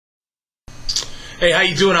Hey, how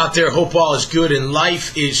you doing out there? Hope all is good and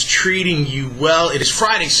life is treating you well. It is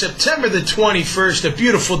Friday, September the 21st, a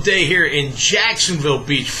beautiful day here in Jacksonville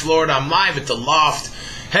Beach, Florida. I'm live at the Loft,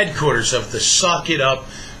 headquarters of the Suck It Up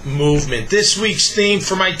movement. This week's theme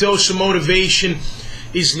for my dose of motivation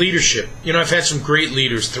is leadership. You know, I've had some great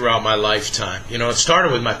leaders throughout my lifetime. You know, it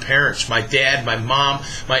started with my parents, my dad, my mom,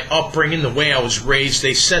 my upbringing, the way I was raised.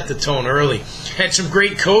 They set the tone early. Had some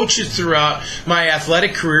great coaches throughout my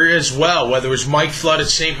athletic career as well, whether it was Mike Flood at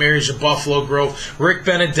St. Mary's of Buffalo Grove, Rick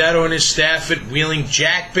Benedetto and his staff at Wheeling,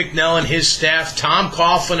 Jack Bicknell and his staff, Tom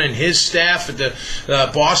Coughlin and his staff at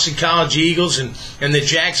the Boston College Eagles and the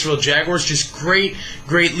Jacksonville Jaguars. Just great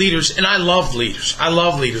leaders. And I love leaders. I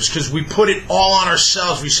love leaders because we put it all on ourselves.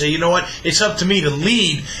 We say, you know what, it's up to me to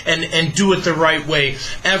lead and do it the right way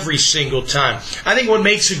every single time. I think what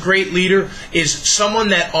makes a great leader is someone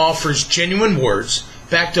that offers genuine words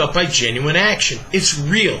backed up by genuine action. It's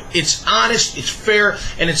real, it's honest, it's fair,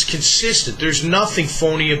 and it's consistent. There's nothing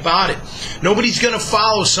phony about it. Nobody's going to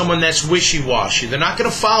follow someone that's wishy-washy. They're not going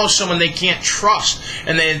to follow someone they can't trust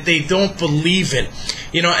and they don't believe in.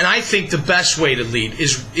 You know, and I think the best way to lead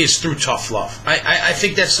is through tough love. I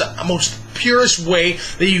think that's the most purest way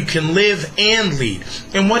that you can live and lead.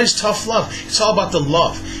 And what is tough love? It's all about the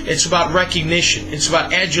love. It's about recognition. It's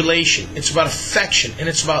about adulation. It's about affection. And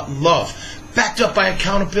it's about love, backed up by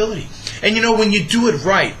accountability. And you know, when you do it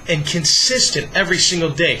right and consistent every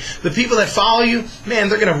single day, the people that follow you, man,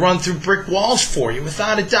 they're going to run through brick walls for you,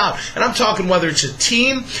 without a doubt. And I'm talking whether it's a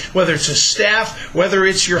team, whether it's a staff, whether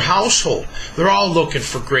it's your household. They're all looking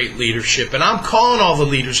for great leadership. And I'm calling all the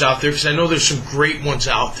leaders out there because I know there's some great ones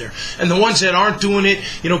out there. And the ones that aren't doing it,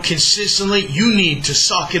 you know, consistently, you need to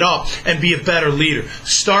suck it up and be a better leader.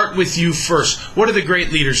 Start with you first. What do the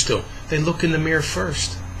great leaders do? They look in the mirror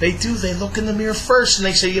first. They do. They look in the mirror first and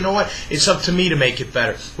they say, you know what? It's up to me to make it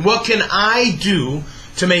better. What can I do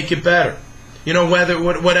to make it better? You know,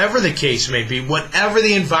 whatever the case may be, whatever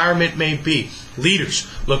the environment may be, leaders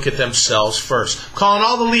look at themselves first. Calling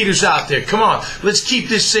all the leaders out there, come on, let's keep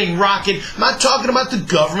this thing rocking. I'm not talking about the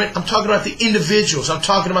government. I'm talking about the individuals. I'm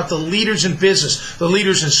talking about the leaders in business, the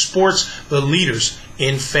leaders in sports, the leaders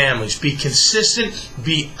in families. Be consistent,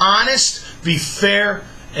 be honest, be fair,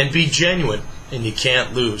 and be genuine. And you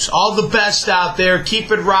can't lose. All the best out there. Keep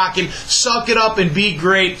it rocking. Suck it up and be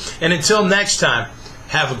great. And until next time,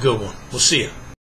 have a good one. We'll see you.